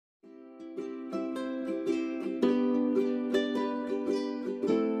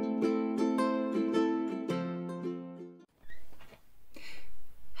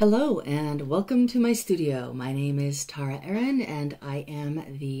Hello and welcome to my studio. My name is Tara Aaron and I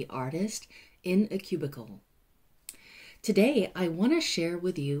am the artist in a cubicle. Today I want to share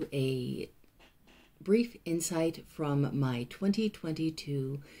with you a brief insight from my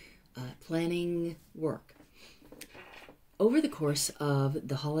 2022 planning work. Over the course of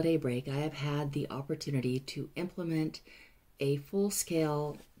the holiday break, I have had the opportunity to implement a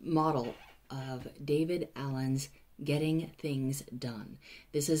full-scale model of David Allen's Getting Things Done.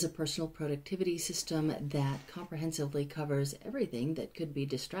 This is a personal productivity system that comprehensively covers everything that could be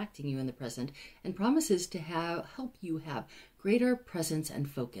distracting you in the present and promises to help you have greater presence and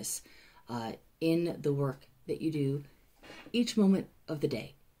focus in the work that you do each moment of the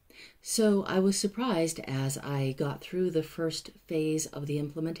day. So I was surprised as I got through the first phase of the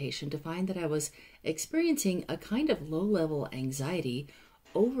implementation to find that I was experiencing a kind of low-level anxiety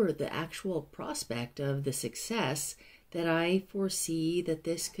over the actual prospect of the success that I foresee that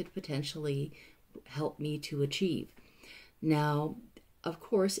this could potentially help me to achieve. Now, of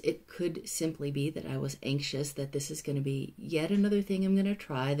course, it could simply be that I was anxious that this is going to be yet another thing I'm going to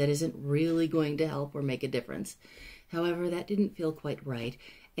try that isn't really going to help or make a difference. However, that didn't feel quite right.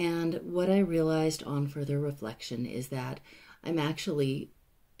 And what I realized on further reflection is that I'm actually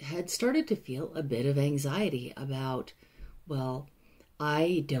had started to feel a bit of anxiety about, well,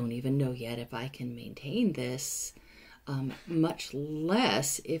 I don't even know yet if I can maintain this, much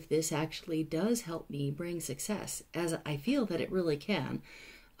less if this actually does help me bring success, as I feel that it really can.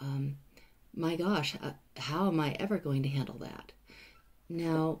 My gosh, how am I ever going to handle that?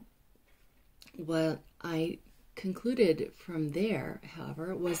 Now, what I concluded from there,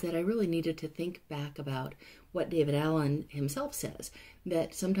 however, was that I really needed to think back about what David Allen himself says,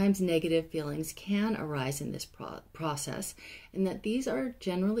 that sometimes negative feelings can arise in this process, and that these are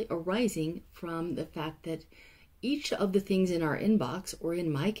generally arising from the fact that each of the things in our inbox, or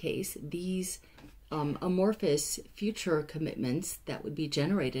in my case, these amorphous future commitments that would be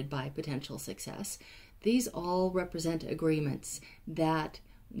generated by potential success, these all represent agreements that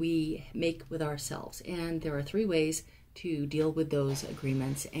we make with ourselves. And there are three ways to deal with those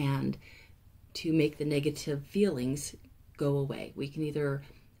agreements and to make the negative feelings go away. We can either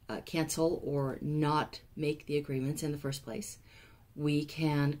cancel or not make the agreements in the first place. We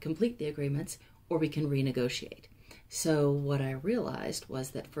can complete the agreements, or we can renegotiate. So what I realized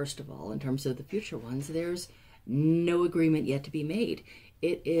was that, first of all, in terms of the future ones, there's no agreement yet to be made.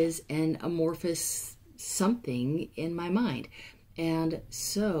 It is an amorphous something in my mind. And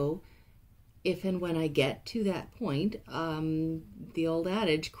so if and when I get to that point, the old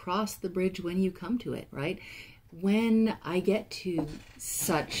adage, cross the bridge when you come to it, right? When I get to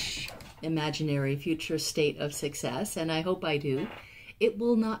such imaginary future state of success, and I hope I do, it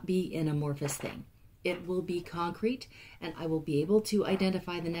will not be an amorphous thing. It will be concrete, and I will be able to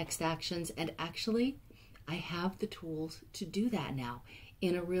identify the next actions. And actually, I have the tools to do that now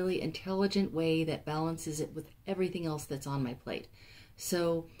in a really intelligent way that balances it with everything else that's on my plate.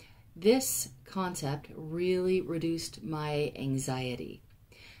 So this concept really reduced my anxiety.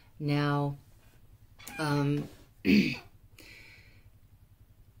 Now,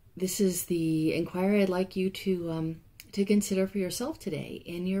 this is the inquiry I'd like you to consider for yourself today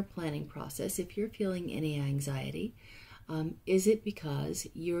in your planning process. If you're feeling any anxiety, is it because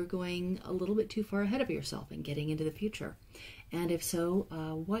you're going a little bit too far ahead of yourself and getting into the future? And if so,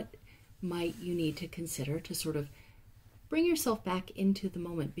 what might you need to consider to sort of bring yourself back into the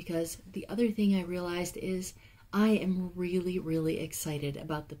moment? Because the other thing I realized is I am really, really excited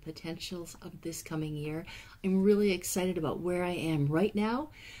about the potentials of this coming year. I'm really excited about where I am right now.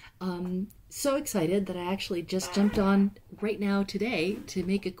 So excited that I actually just jumped on right now today to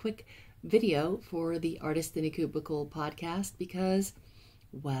make a quick video for the Artist in a Cubicle podcast because,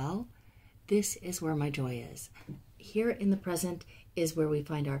 well, this is where my joy is. Here in the present is where we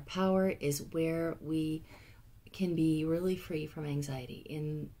find our power, is where we can be really free from anxiety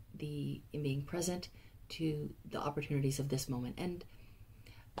in being present to the opportunities of this moment, and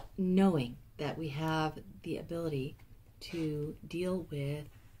knowing that we have the ability to deal with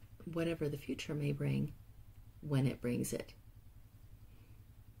whatever the future may bring when it brings it.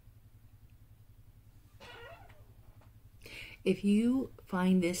 If you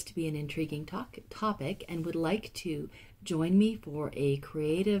find this to be an intriguing topic and would like to join me for a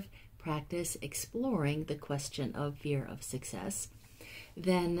creative practice exploring the question of fear of success,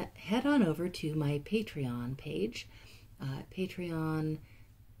 then head on over to my Patreon page. Patreon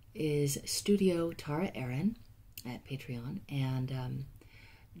is Studio Tara Aaron at Patreon, and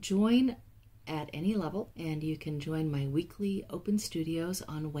join at any level, and you can join my weekly open studios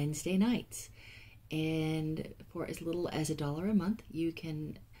on Wednesday nights. And for as little as $1 a month, you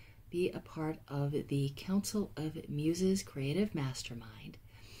can be a part of the Council of Muses Creative Mastermind.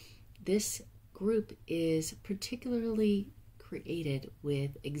 This group is particularly created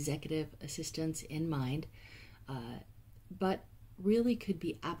with executive assistants in mind, but really could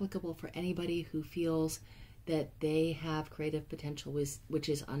be applicable for anybody who feels that they have creative potential which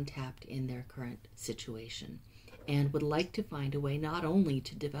is untapped in their current situation, and would like to find a way not only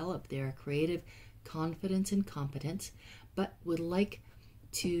to develop their creative confidence and competence, but would like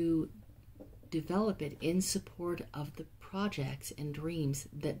to develop it in support of the projects and dreams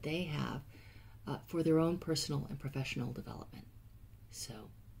that they have for their own personal and professional development. So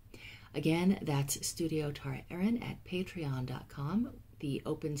again, that's Studio Tara Erin at patreon.com. The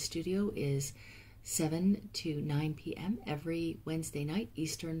open studio is 7 to 9 p.m. every Wednesday night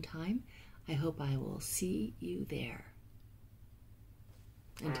Eastern Time. I hope I will see you there.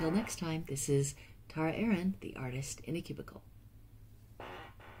 Until next time, this is Tara Erin, the artist in a cubicle.